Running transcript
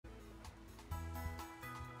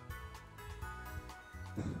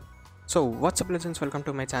So WhatsApp legends welcome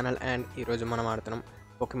to my channel and ఈరోజు మనం ఆడుతున్నాం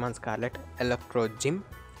Pokemon scarlet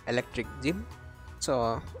electric gym so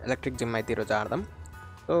electric gym అయితే ఈరోజు ఆడదాం.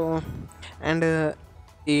 సో అండ్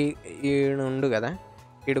ఈ ఈడు కదా,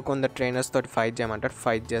 ఈడు కొందరు ట్రైనర్స్ తోటి ఫైట్ చేయమంటాడు.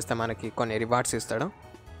 ఫైట్ చేస్తే మనకి కొన్ని రివార్డ్స్ ఇస్తాడు.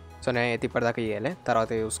 సో నేనైతే ఇప్పటిదాకా ఇవ్వలే,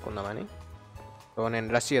 తర్వాత చూసుకుందామని. సో నేను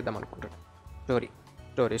రష్ చేద్దాం అనుకుంటున్నాను.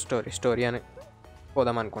 స్టోరీ అని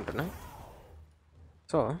పోదాం అనుకుంటున్నా.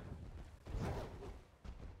 సో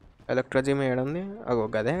ఎలక్ట్రోజిమ్ ఏడుంది? అగో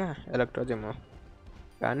గదే ఎలక్ట్రోజిమ్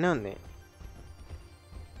గానే ఉంది.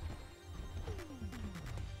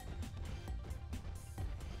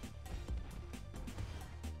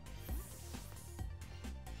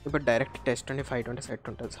 ఇప్పుడు డైరెక్ట్ టెస్ట్ ఉండి ఫైట్ ఉంటే సెట్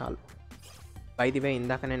ఉంటుంది చాలు. బై ది వే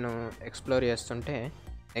ఇందాక నేను ఎక్స్ప్లోర్ చేస్తుంటే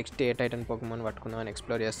నెక్స్ట్ ఏ టైటన్ పోకెమాన్ పట్టుకుందామని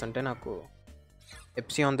ఎక్స్ప్లోర్ చేస్తుంటే నాకు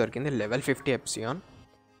ఎప్సియాన్ దొరికింది. లెవెల్ 50 ఎప్సియాన్.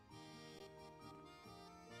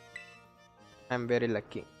 I'm very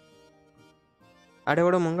lucky.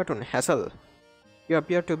 ఆడేవాడు ముంగటుండి hustle, you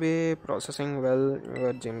appear to be processing well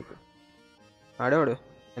your gym. ఆడేవాడు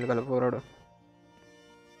వెనకాల పోరాడు.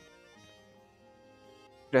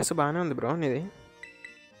 డ్రెస్ బాగానే ఉంది బ్రో నీది.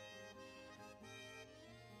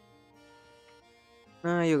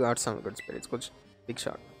 You got some good spirits, good big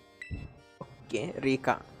shot. Okay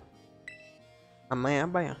రీకా అమ్మాయా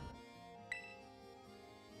అబ్బాయా?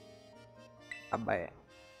 అబ్బాయే.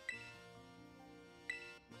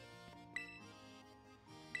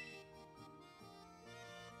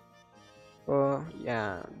 Oh yeah,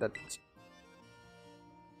 that's.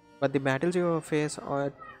 But the battles you face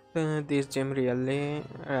at this gym really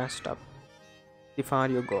rest up the far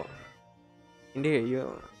you go. Indeed, your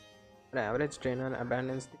average trainer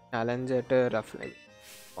abandons the challenge at a roughly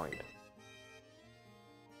point.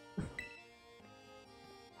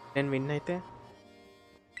 నేను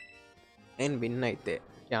win అయితే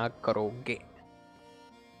క్యా కరోగే?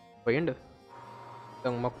 పోయిండు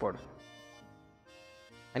దొంగమొక్కపోడు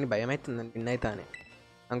అని భయం అవుతుందండి విన్ అవుతా అని.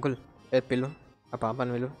 Uncle లేదు పిల్లు, ఆ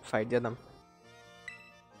పాపని వీళ్ళు ఫైట్ చేద్దాం.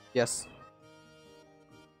 Yes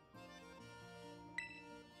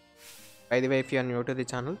by the way if you are new to the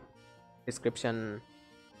channel, description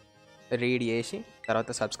read చేసి తర్వాత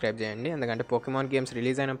సబ్స్క్రైబ్ చేయండి. ఎందుకంటే పోకెమాన్ గేమ్స్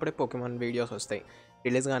రిలీజ్ అయినప్పుడే పోకెమాన్ వీడియోస్ వస్తాయి,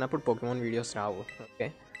 రిలీజ్ కానప్పుడు పోకెమాన్ వీడియోస్ రావు. ఓకే,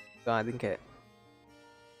 సో అది ఇంకే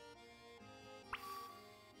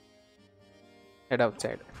హెడ్ అవుట్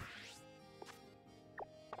సైడ్.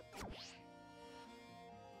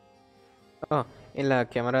 ఇలా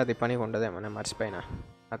కెమెరాది పని ఉండదేమో, నేను మర్చిపోయినా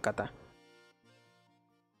ఆ కథ.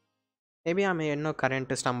 మేబీ ఆమె ఎన్నో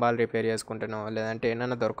కరెంట్ స్తంభాలు రిపేర్ చేసుకుంటానో లేదంటే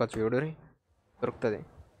ఏమన్నా దొరకచ్చు. చూడు దొరుకుతుంది.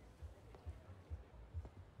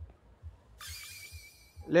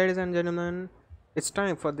 Ladies and gentlemen, it's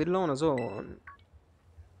time for the loan zone.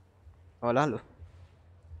 ఓలాలు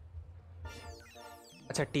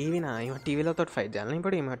అచ్చా టీవీనా? ఈమె టీవీలో తోటి ఫైట్ చేయాలి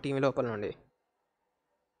ఇప్పుడు. ఈమె టీవీ లోపల నుండి.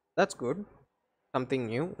 That's good, something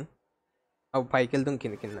new. అవి పైకి వెళ్తాం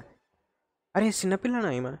కింద. అరే చిన్నపిల్లనా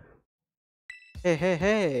ఈమె? హే హే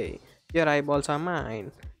హే, your I balls are mine,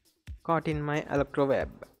 caught in my electro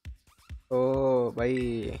web. Oh by,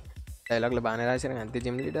 డైలాగ్లో బాగానే రాశారు అంతే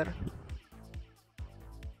జిమ్ లీడర్.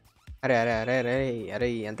 అరే అరే అరే అరే అరే,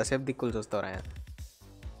 ఎంతసేపు దిక్కులు చూస్తావురా?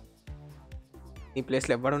 ఈ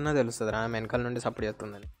ప్లేస్లో ఎవడున్నా తెలుస్తుంది రా, వెనకాల నుండి సపోర్ట్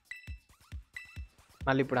చేస్తుందని.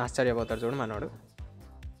 మళ్ళీ ఇప్పుడు ఆశ్చర్యపోతాడు చూడు మనోడు.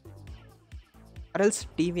 అరెల్స్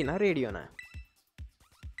టీవీనా రేడియోనా?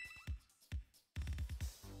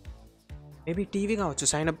 మేబీ టీవీ కావచ్చు,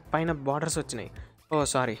 పైన బార్డర్స్ వచ్చినాయి. ఓ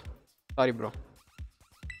sorry bro,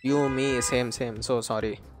 you me same so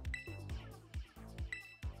sorry.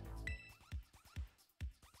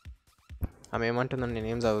 ఆమె ఏమంటుందని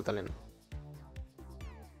నేనేం చదువుతలేను.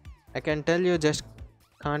 I can tell you just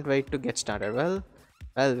can't wait to get started.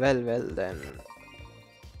 Well then.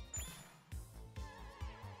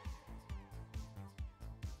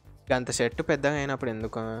 అంత షర్ట్ పెద్దగా అయినప్పుడు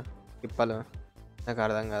ఎందుకు తిప్పలు నాకు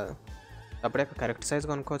అర్థం కాదు. అప్పుడే కరెక్ట్ సైజ్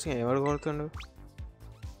కొనుక్కోవచ్చు. ఎవడు కొడుతుండు?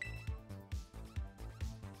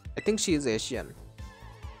 I think she is Asian.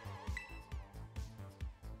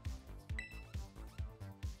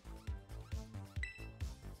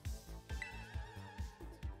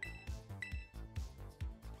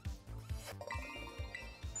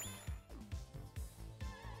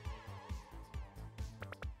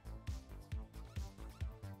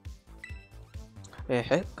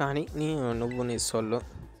 ఏహే కానీ నువ్వు నీ సొల్లు.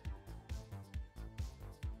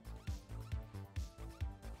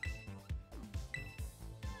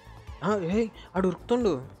 ఏ ఆడు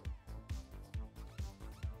ఉరుకుతుండు.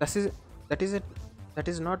 That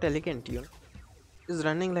is not elegant. You is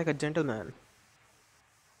running like a gentleman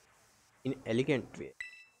in elegant way.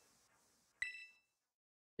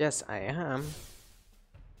 Yes, I am.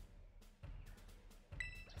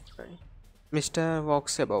 Mr.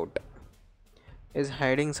 Walks About is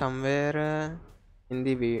hiding somewhere in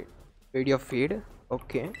the video feed.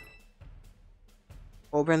 Okay.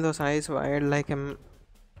 Open those eyes wide like a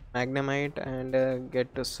magnemite and get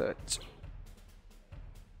to search.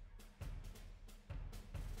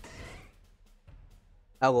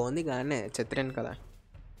 ఉంది కానీ చెత్రేను కదా.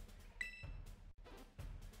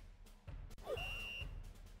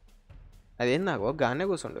 అదేం నాకు గానే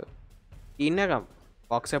కూర్చుండు ఈయనగా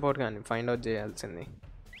box about కానీ find out చేయాల్సింది.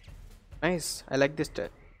 Nice, I like this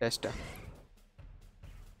test.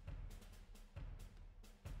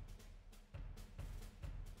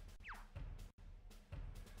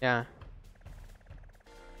 Yeah,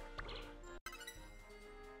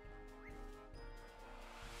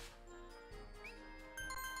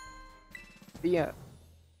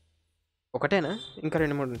 ఒకటేనా ఇంకా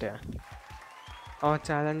 2-3 ఉంటాయా?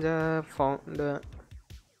 Challenger found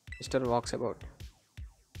mister wax about.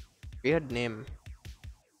 Weird name.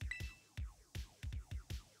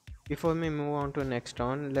 Before we move on to next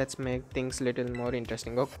round, let's make things little more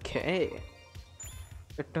interesting. Okay.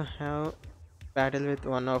 Get to have battle with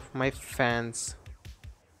one of my fans.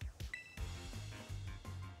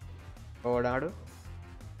 ఓడాడు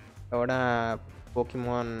ఎవడా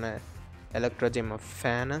Pokemon ఎలక్ట్రోజిమ్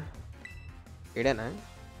fan ఇడేనా?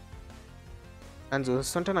 అని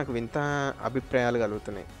చూస్తుంటే నాకు వింత అభిప్రాయాలు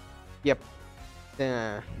కలుగుతున్నాయి. Yup,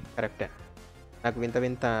 కరెక్టే. నాకు వింత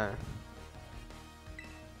వింత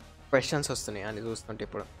క్వశ్చన్స్ వస్తున్నాయి అని చూస్తుంటే.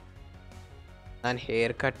 ఇప్పుడు దాని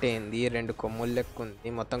హెయిర్ కట్ ఏంది, 2 కొమ్ములు లెక్క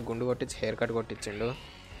ఉంది, మొత్తం గుండు కొట్టించి హెయిర్ కట్ కొట్టించిండు.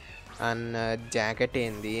 అండ్ జాకెట్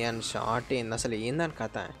ఏంది, అండ్ షార్ట్ ఏంది, అసలు ఏందని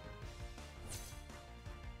కథ?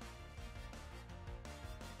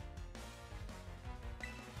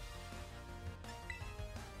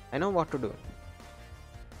 I know what to do.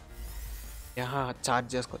 Yeah, charge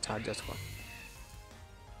చేసుకో.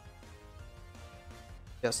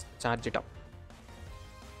 Just charge it up.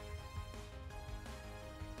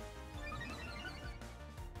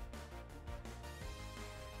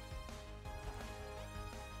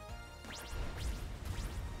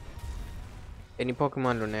 ఎన్ని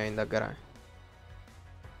పోకెమాన్లు ఉన్నాయి ఆయన దగ్గర?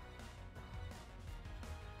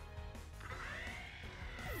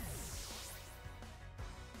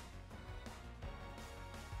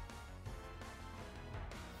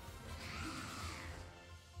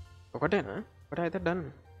 ఒకటేనా? ఒకటే అయితే done.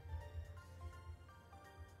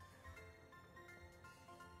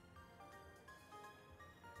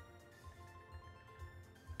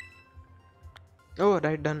 Oh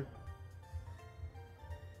right, done.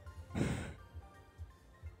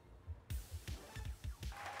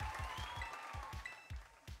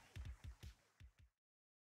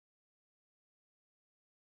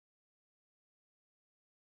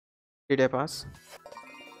 Did I pass?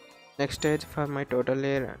 Next stage for my total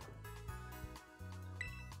layer.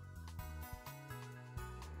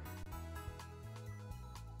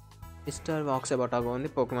 Mister wax about ఆగో ఉంది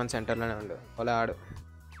పోకెమాన్ సెంటర్లోనే ఉండు. అలా ఆడు.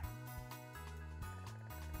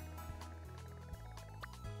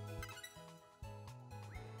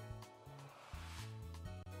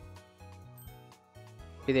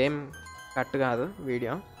 ఇదేం కట్ కాదు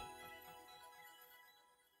వీడియో.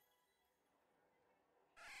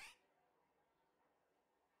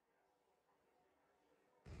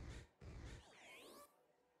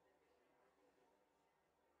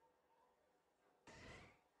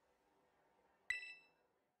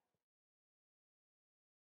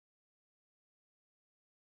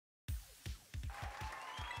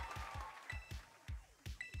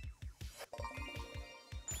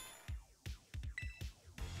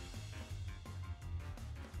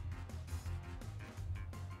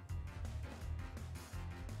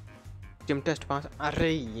 Gym test pass. అరే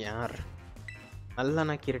యార్, మళ్ళా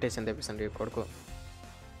నాకు ఇరిటేషన్ తెప్పిస్తుంది కొడుకు.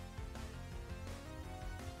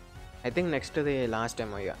 I think నెక్స్ట్ది last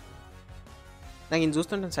time. ఇక నాకు ఈయన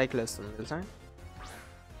చూస్తుంటే సైకిల్ వేస్తుంది తెలుసా,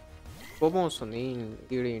 కోపం వస్తుంది.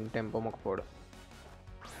 ఈడు టెంపో మొక్కపోడు.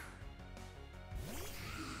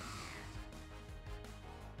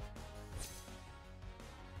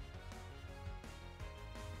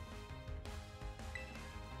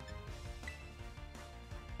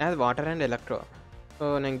 అది వాటర్ అండ్ ఎలక్ట్రో. సో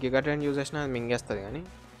నేను గిగా ట్రెండ్ యూజ్ చేసిన అది మింగేస్తుంది. కానీ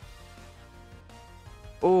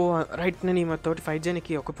ఓ రైట్, నేను ఈ తోటి ఫైట్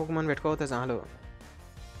చేయడానికి ఒక పోకెమాన్ పెట్టుకోవచ్చు చాలు.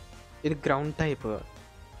 ఇది ground type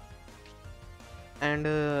and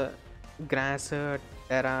grass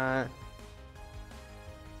Tera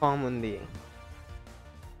form ఉంది.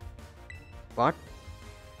 What?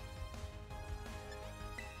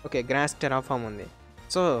 Okay, gross Tera form ఉంది.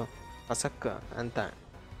 సో పసక్ అంతా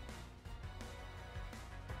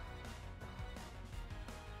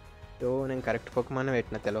నేను కరెక్ట్ పోకమాన్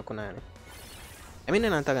పెట్టిన తెలియకున్నా అని. ఐ మీన్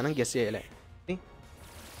నేను అంతగానో గెస్ చేయలే.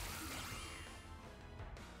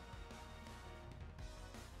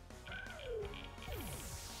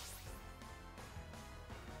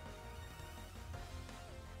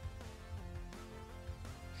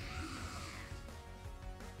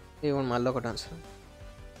 ఇవ్వండి మళ్ళీ ఒకటి answer.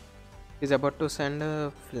 Is about to send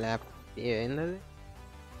flop. ఏందది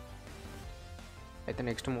అయితే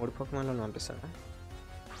నెక్స్ట్ 3 పోకమాన్లో పంపిస్తాడా?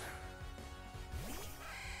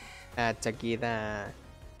 చక్కీదా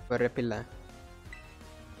గొర్రె పిల్ల.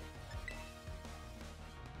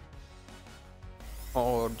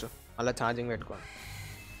 అలా ఛార్జింగ్ పెట్టుకోండి.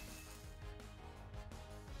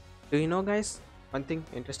 Do you know guys one thing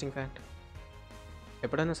interesting fact?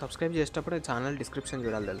 ఎప్పుడైనా సబ్స్క్రైబ్ చేసేటప్పుడు ఛానల్ డిస్క్రిప్షన్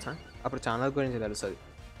చూడాలి తెలుసా? అప్పుడు ఛానల్ గురించి తెలుస్తుంది.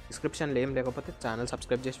 డిస్క్రిప్షన్లో ఏం లేకపోతే ఛానల్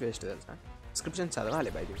సబ్స్క్రైబ్ చేసి వేస్ట్ తెలుసా? డిస్క్రిప్షన్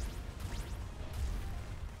చదవాలి by the way.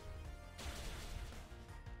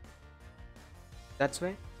 That's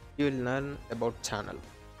why you will learn about channel.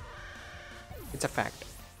 It's a fact.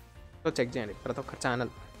 So check చేయండి ప్రతి ఒక్క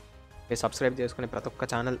ఛానల్. మీరు సబ్స్క్రైబ్ చేసుకుని ప్రతి ఒక్క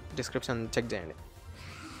ఛానల్ డిస్క్రిప్షన్ చెక్ చేయండి.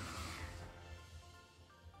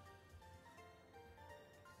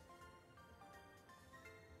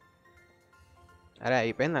 అరే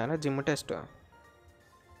అయిపోయిందా జిమ్ టెస్ట్?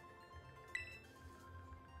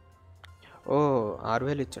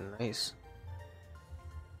 6,000 ఇచ్చిండు. నైస్.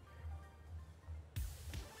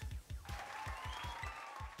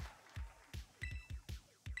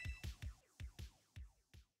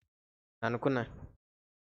 అనుకున్నా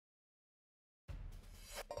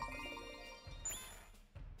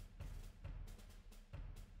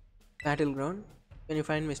battle ground can you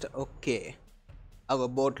find mister. Okay అగో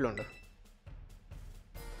బోట్లు ఉండు.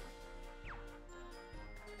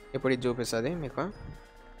 ఇప్పుడు ఇది చూపిస్తుంది మీకు.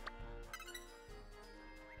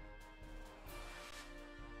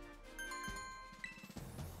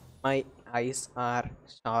 My eyes are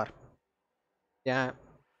sharp. Yeah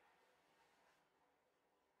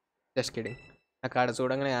just kidding. నాకు ఆడ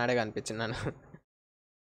చూడంగానే ఆడే కనిపించింది నన్ను.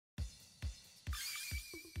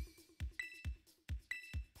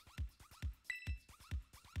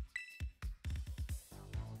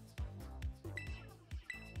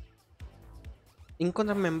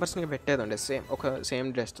 ఇంకొంచెం మెంబర్స్ని పెట్టేది ఉండే same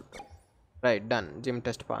dress. Right done. Gym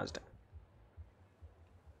test passed.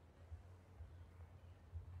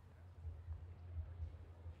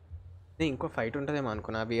 ఇంకో ఫైట్ ఉంటుందేమో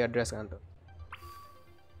అనుకున్నా వియర్ డ్రెస్ అంటూ.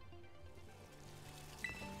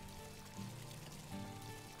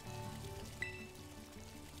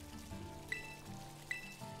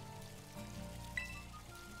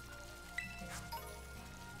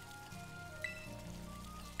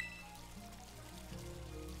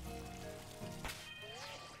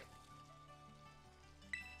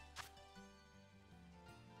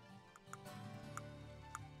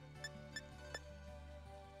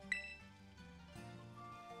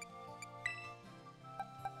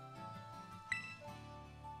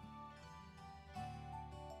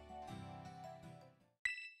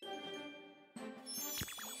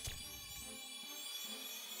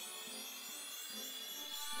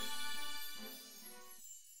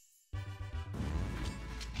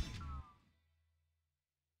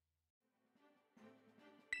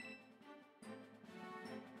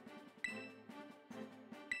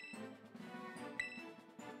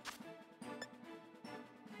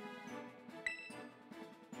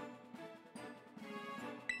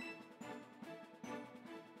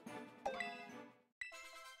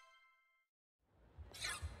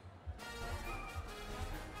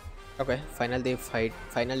 Okay,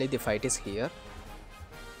 finally the fight is here.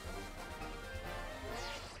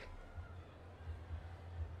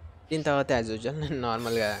 దీని తర్వాత యాజ్ యూజువల్ నేను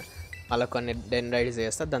నార్మల్గా అలా కొన్ని డెన్ రైడ్స్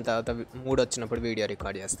చేస్తా. దాని తర్వాత మూడ్ వచ్చినప్పుడు వీడియో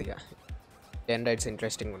రికార్డ్ చేస్తా. ఇక డెన్ రైడ్స్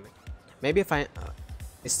ఇంట్రెస్టింగ్ ఉన్నాయి. మేబీ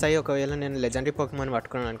మిస్ అయ్యి ఒకవేళ నేను లెజెండరీ పోకేమాన్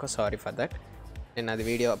పట్టుకున్నాను అనుకో, సారీ ఫర్ దట్. నేను అది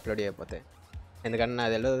వీడియో అప్లోడ్ చేయకపోతే, ఎందుకంటే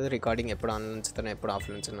నాకు తెలియదు రికార్డింగ్ ఎప్పుడు ఆన్ ఉంచుతాను ఎప్పుడు ఆఫ్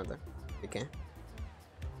ఉంచున్నదో. ఓకే,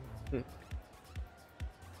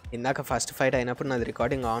 ఇందాక ఫస్ట్ ఫైట్ అయినప్పుడు నాది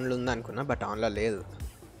రికార్డింగ్ ఆన్లో ఉంది అనుకున్నా, బట్ ఆన్లో లేదు.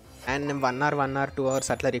 అండ్ నేను 1 hour 2 hours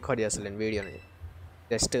అట్లా రికార్డ్ చేస్తాను వీడియోని.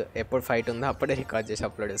 జస్ట్ ఎప్పుడు ఫైట్ ఉందో అప్పుడే రికార్డ్ చేసి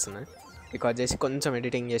అప్లోడ్ చేస్తున్నాను. రికార్డ్ చేసి కొంచెం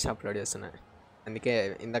ఎడిటింగ్ చేసి అప్లోడ్ చేస్తున్నాను. అందుకే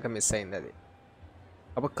ఇందాక మిస్ అయింది అది.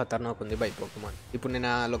 కాబట్టి ఖతర్నాక్ ఉంది బై పోకేమాన్. ఇప్పుడు నేను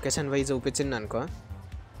ఆ లొకేషన్ వైజ్ చూపించింది అనుకో,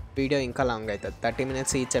 వీడియో ఇంకా లాంగ్ అవుతుంది. 30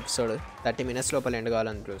 minutes ఈచ్ ఎపిసోడ్. 30 minutes లోపల ఎండ్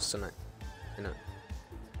కావాలని చూస్తున్నాను నేను.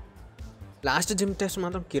 లాస్ట్ జిమ్ టెస్ట్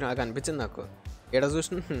మాత్రం కిరాక్ అనిపించింది నాకు. ఎక్కడ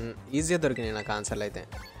చూసిన ఈజీగా దొరికినాయి నాకు ఆన్సర్లు అయితే.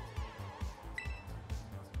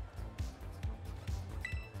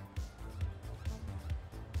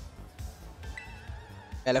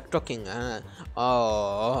 ఎలక్ట్రో కింగ్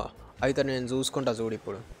అయితే నేను చూసుకుంటా చూడు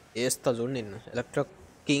ఇప్పుడు. వేస్తా చూడు నిన్ను electro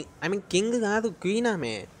king. I mean king కాదు, క్వీన్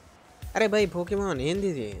ఆమె. అరే బై పోకెమాన్ ఏంది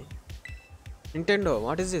ఇది? Nintendo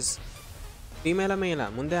what is this? ఫీమేలా మేలా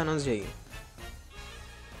ముందే అనౌన్స్ చేయి.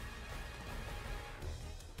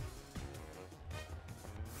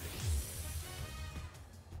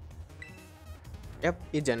 యప్,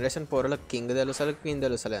 ఈ జనరేషన్ పోరలకు కింగ్ తెలుసలే, క్వీన్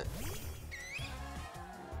తెలుసలే.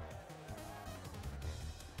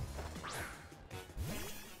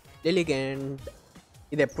 లిలిగెంట్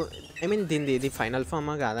ఇది ఎప్పుడు, ఐ మీన్ దీనిది ఇది ఫైనల్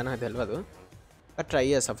ఫామా కాదా నాకు తెలియదు, బట్ ట్రై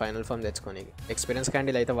చేస్తా ఫైనల్ ఫామ్ తెచ్చుకొని. ఎక్స్పీరియన్స్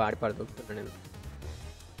క్యాండిల్ అయితే వాడి పడుతున్నాను నేను.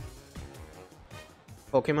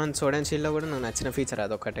 పోకెమాన్ సోడ్ అండ్ షీల్డ్లో కూడా నాకు నచ్చిన ఫీచర్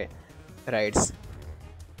అదొక్కటే, రైడ్స్.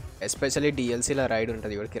 ఎస్పెషల్లీ డిఎల్సీలో రైడ్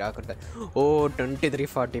ఉంటుంది ఇక్కడికి రాకుండా. ఓ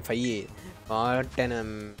 2345 వాట్ అండ్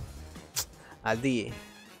అది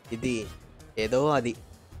ఇది ఏదో అది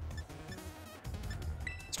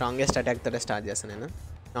స్ట్రాంగెస్ట్ అటాక్ తోటే స్టార్ట్ చేస్తాను నేను.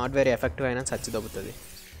 నాట్ వెరీ ఎఫెక్టివ్ అయినా చచ్చి దొబ్బుతుంది.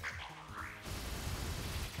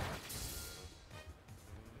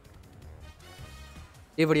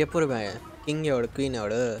 ఇప్పుడు ఎప్పుడు బాయ్ కింగ్ ఎవడు క్వీన్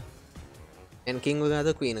ఎవడు? నేను కింగ్ కాదు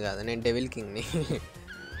క్వీన్ కాదు, నేను డెవిల్ కింగ్ని.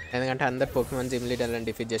 ఎందుకంటే అందరు Pokemon gym లీడర్లను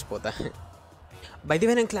defeat చేసిపోతా. By the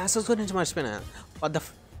way నేను క్లాసెస్ గురించి మర్చిపోయినా.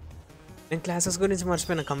 నేను క్లాసెస్ గురించి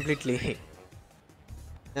మర్చిపోయినా కంప్లీట్లీ.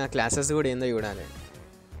 క్లాసెస్ కూడా ఏందో చూడాలి.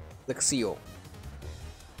 లెక్సియో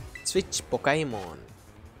స్విచ్ పొకైమాన్.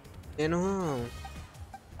 నేను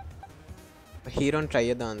హీరోని ట్రై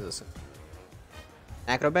చేద్దామని చూస్తాను.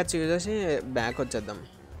 యాక్రోబ్యాట్స్ యూజ్ చేసి బ్యాక్ వచ్చేద్దాం.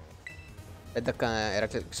 పెద్ద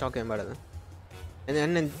ఎలక్ట్రిక్ షాక్ ఏం పడదు.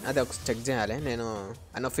 ఎందుకంటే నేను అది ఒక చెక్ చేయాలి. నేను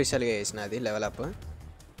అన్అఫీషియల్గా చేసిన అది level up.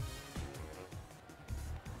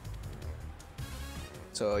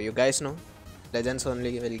 So you guys no legends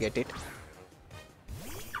only will get it.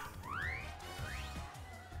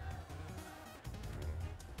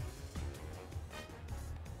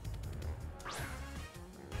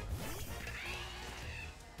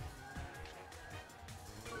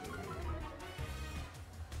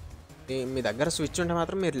 మీ దగ్గర స్విచ్ ఉంటే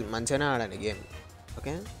మాత్రం మీరు మంచిగానే ఆడండి గేమ్,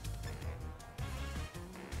 ఓకే?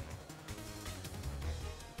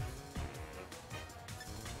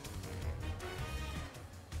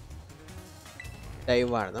 డైవ్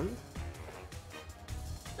వాడదాం.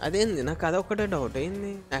 అదేంది నాకు అదొక్కటే డౌట్,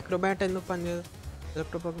 ఏంది యాక్రోబ్యాట్ ఎందుకు పనిచేయదు?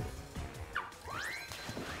 ఎలక్ట్రోపాక్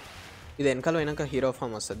ఇది వెనకాల పోయినాక హీరో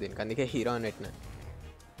ఫామ్ వస్తుంది దీనికి, అందుకే హీరో అన్నట్టు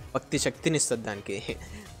భక్తి శక్తిని ఇస్తుంది దానికి.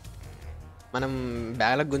 మనం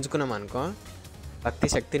బ్యాగ్లకు గుంజుకున్నాం అనుకో, భక్తి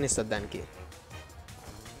శక్తిని ఇస్తుంది దానికి.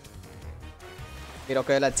 మీరు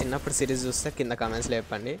ఒకవేళ చిన్నప్పుడు సిరీస్ చూస్తే కింద కామెంట్స్లో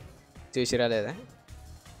చెప్పండి చూసిరా లేదా.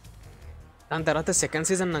 దాని తర్వాత సెకండ్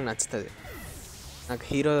సీజన్ నాకు నచ్చుతుంది. నాకు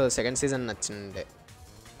హీరో సెకండ్ సీజన్ నచ్చిండే.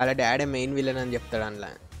 అలా డాడీ మెయిన్ విలన్ అని చెప్తాడు,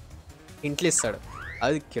 అందులో ఇంట్లో ఇస్తాడు.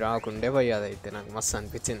 అది కిరాకుండే పోయి అదైతే నాకు మస్తు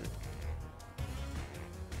అనిపించింది,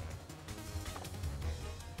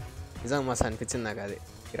 నిజంగా మస్తు అనిపించింది నాకు. అది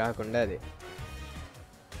కిరాకుండే అది.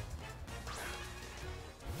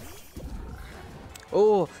 ఓ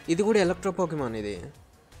ఇది కూడా ఎలక్ట్రో పోకెమాన్. ఇది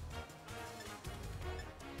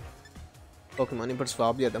పోకెమాన్ ఇప్పుడు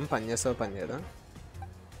స్వాప్ చేద్దాం. పని చేస్తావు పని చేద్దాం.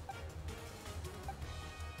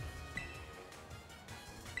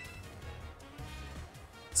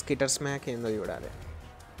 స్కిటర్ స్మాక్ ఏందో చూడాలి.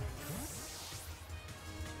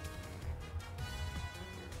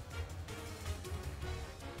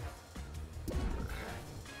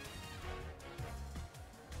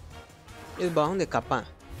 ఇది బాగుంది కప్ప.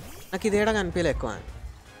 నాకు ఇది ఏడా కనిపించలే ఎక్కువ,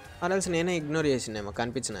 అరల్సి నేనే ఇగ్నోర్ చేసినేమో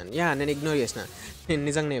కనిపించినాను. నేను ఇగ్నోర్ చేసిన, నేను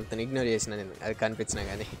నిజంగా చెప్తాను ఇగ్నోర్ చేసిన నేను అది కనిపించినా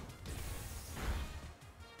కానీ.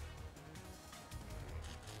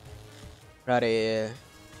 అరే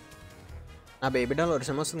నా బేబీ డాల్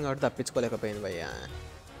వర్షం వస్తుంది కాబట్టి తప్పించుకోలేకపోయింది భయ్యా.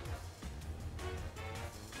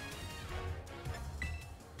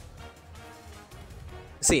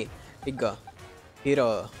 C ఇగ్గో hero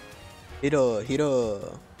hero hero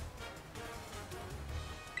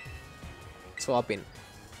swap in.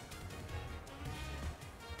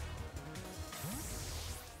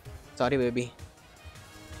 Sorry baby,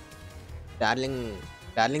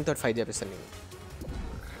 darling తోటి ఫైట్ చేపిస్తాను నేను.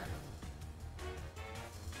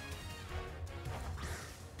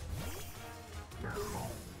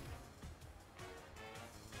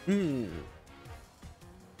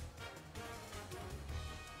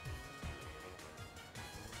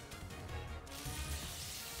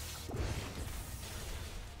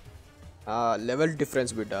 లెవెల్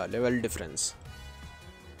డిఫరెన్స్ బిడ్డ, లెవెల్ డిఫరెన్స్.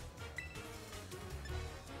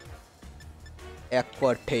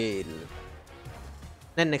 ఎక్వాటైల్.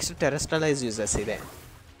 నేను నెక్స్ట్ టెరెస్ట్రలైజ్ యూజ్ చేసి ఇదే.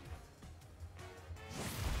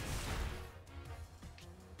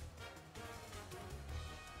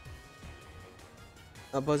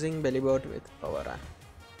 Opposing బెలీబోట్ with పవరా.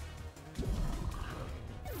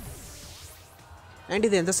 అండ్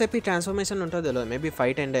ఇది ఎంతసేపు ఈ ట్రాన్స్ఫర్మేషన్ ఉంటుందో తెలియదు. మేబీ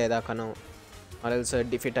ఫైట్ ఎండ్ అయ్యేదాకాను ఆర్ఎల్స్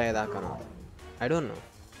defeat అయ్యేదాకాను. I don't know.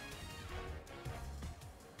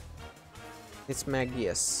 It's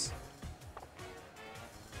మ్యాగియస్.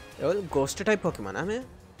 ఎవరు గోస్ట్ టైప్ పోకేమాన్ ఆమె?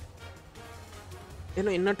 నేను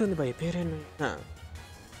విన్నట్టుంది భయ్ పేరేను.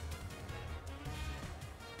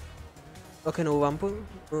 ఓకే నువ్వు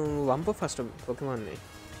వంపు ఫస్ట్ పోకేమాన్ని.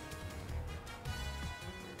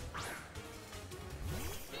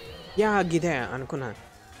 యా గిదే అనుకున్నా.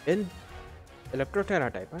 ఏం ఎలక్ట్రోటెరా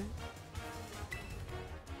టైపా?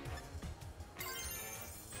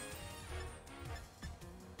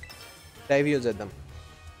 డైవ్ యూజ్ చేద్దాం.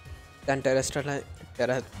 దాని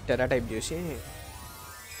టెరా టైప్ చూసి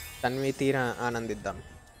తన్వి తీరా ఆనందిద్దాం.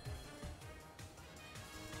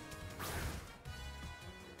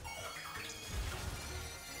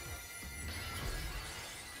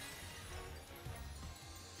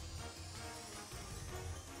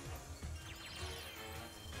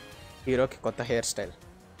 హీరోకి కొత్త hair style.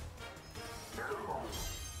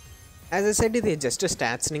 As a said ఇది జస్ట్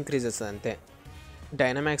స్టాట్స్ని ఇంక్రీజ్ చేస్తుంది అంతే.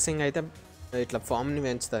 డైనమాక్సింగ్ అయితే ఇట్లా ఫామ్ని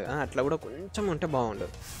పెంచుతుంది, అట్లా కూడా కొంచెం ఉంటే బాగుండు.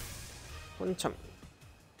 కొంచెం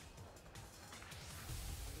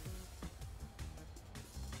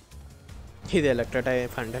ఇది ఎలక్ట్రో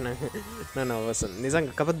టైప్ అంటే నన్ను వస్తుంది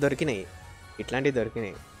నిజంగా. కాకపోతే దొరికినాయి, ఇట్లాంటివి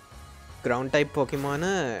దొరికినాయి. గ్రౌండ్ టైప్ పోకేమాన్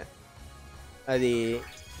అది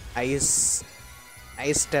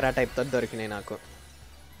ఐస్ టెరా టైప్తో దొరికినాయి నాకు.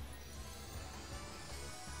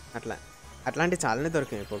 అట్లాంటి చాలానే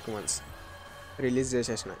దొరికినాయి పోకేమాన్స్ రిలీజ్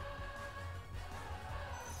చేసేసిన.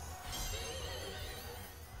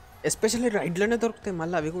 ఎస్పెషల్లీ రైడ్లోనే దొరుకుతాయి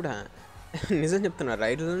మళ్ళీ అవి కూడా. నిజం చెప్తున్నా,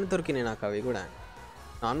 రైడ్లోనే దొరికినాయి నాకు అవి కూడా.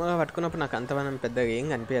 నార్మల్గా పట్టుకున్నప్పుడు నాకు అంతవనం పెద్దగా ఏం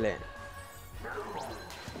కనిపించలే.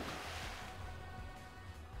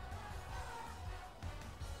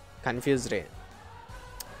 Confuse ray,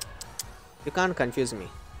 you can't confuse me.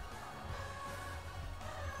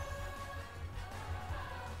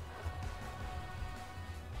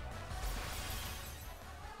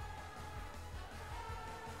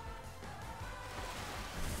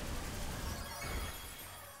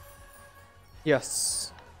 Yes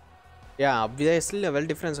yeah obviously level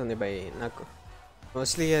difference ఉంది బై నాకు.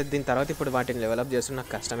 మోస్ట్లీ దీని తర్వాత ఇప్పుడు వాటిని లెవెలప్ చేస్తున్న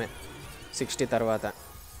నాకు కష్టమే 60 తర్వాత.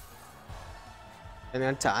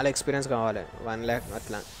 ఎందుకంటే చాలా ఎక్స్పీరియన్స్ కావాలి, 1 lakh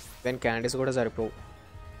అట్లా. ఈవెన్ క్యాండీస్ కూడా సరిపోవు.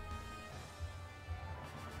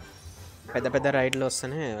 పెద్ద పెద్ద రైడ్లు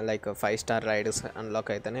వస్తేనే లైక్ 5 star రైడ్స్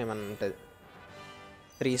అన్లాక్ అయితేనే ఏమన్నా ఉంటుంది.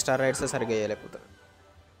 3 star రైడ్స్ సరిగ్గా వేయలేకపోతాను.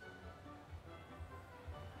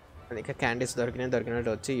 అందుకే క్యాండీస్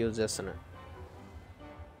దొరికినట్టు వచ్చి యూజ్ చేస్తున్నా.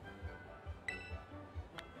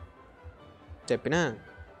 చెప్పిన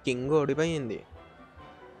కింగ్ ఓడిపోయింది.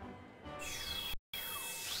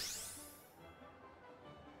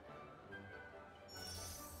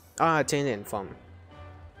 చేంజ్ అయ్యింది ఫామ్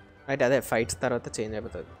రైట్. అదే ఫైట్స్ తర్వాత చేంజ్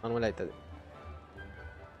అయిపోతుంది, నార్మల్ అవుతుంది.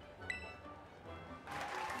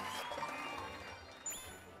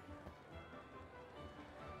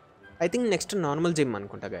 I think next normal gym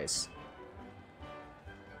అనుకుంటా guys.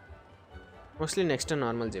 Mostly next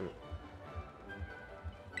normal gym.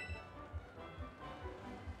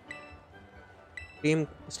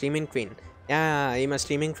 Streaming queen. ఈమె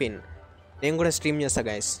స్ట్రీమింగ్ క్వీన్. నేను కూడా స్ట్రీమ్ చేస్తా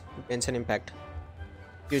guys pension impact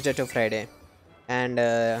Tuesday to Friday and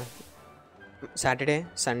Saturday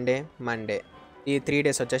Sunday Monday. ఈ 3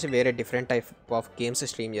 days వచ్చేసి వేరే different type of games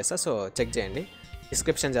stream చేస్తా. So check చేయండి,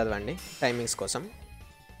 డిస్క్రిప్షన్ చదవండి టైమింగ్స్ కోసం.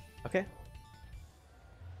 Okay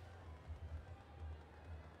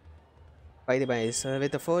by the by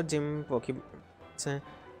with the 4 gym Pokemon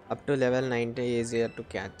up to level 90 easier to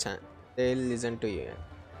catch. They'll listen to you.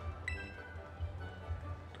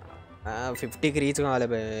 50కి reach కావాలి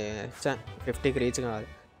 50కి reach కావాలి.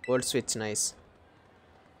 Old switch nice,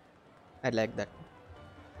 I like that.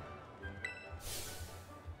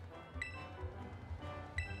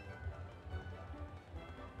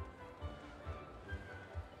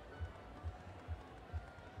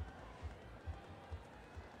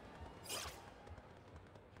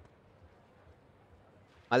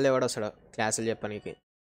 మళ్ళీ ఎవడు వస్తాడు క్లాసులు చెప్పనీకి?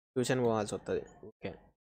 ట్యూషన్ పోవాల్సి వస్తుంది. ఓకే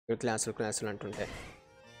క్లాసులు అంటుంటే.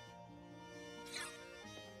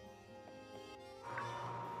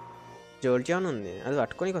 జోల్టియాన్ ఉంది, అది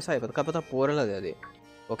పట్టుకోనికి వస్తుంది అయిపోతుంది. కాకపోతే పోరలేదు అది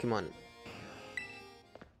Pokemon.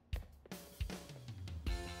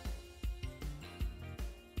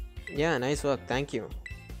 Yeah nice work, thank you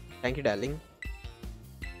darling.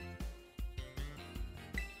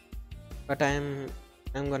 But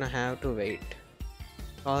I'm gonna have to wait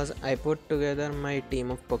because I put together my team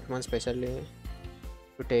of Pokemon specially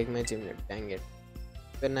to take my gym lead. Dang it.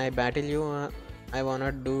 When I battle you, I wanna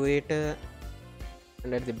do it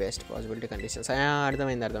under the best possibility conditions.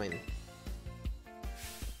 అర్థమైంది.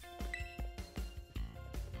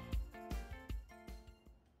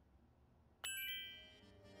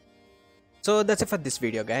 So that's it for this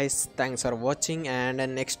video guys. Thanks for watching.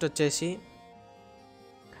 And next వచ్చేసి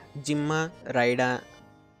జిమ్మా రైడా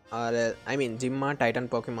are జిమ్మా Titan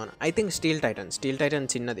Pokemon. I think steel Titan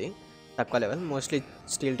చిన్నది, తక్కువ level. Mostly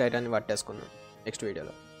steel Titan పట్టేసుకున్నాం next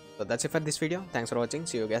వీడియోలో. So that's it for this video. Thanks for watching.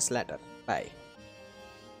 See you guys later. Bye.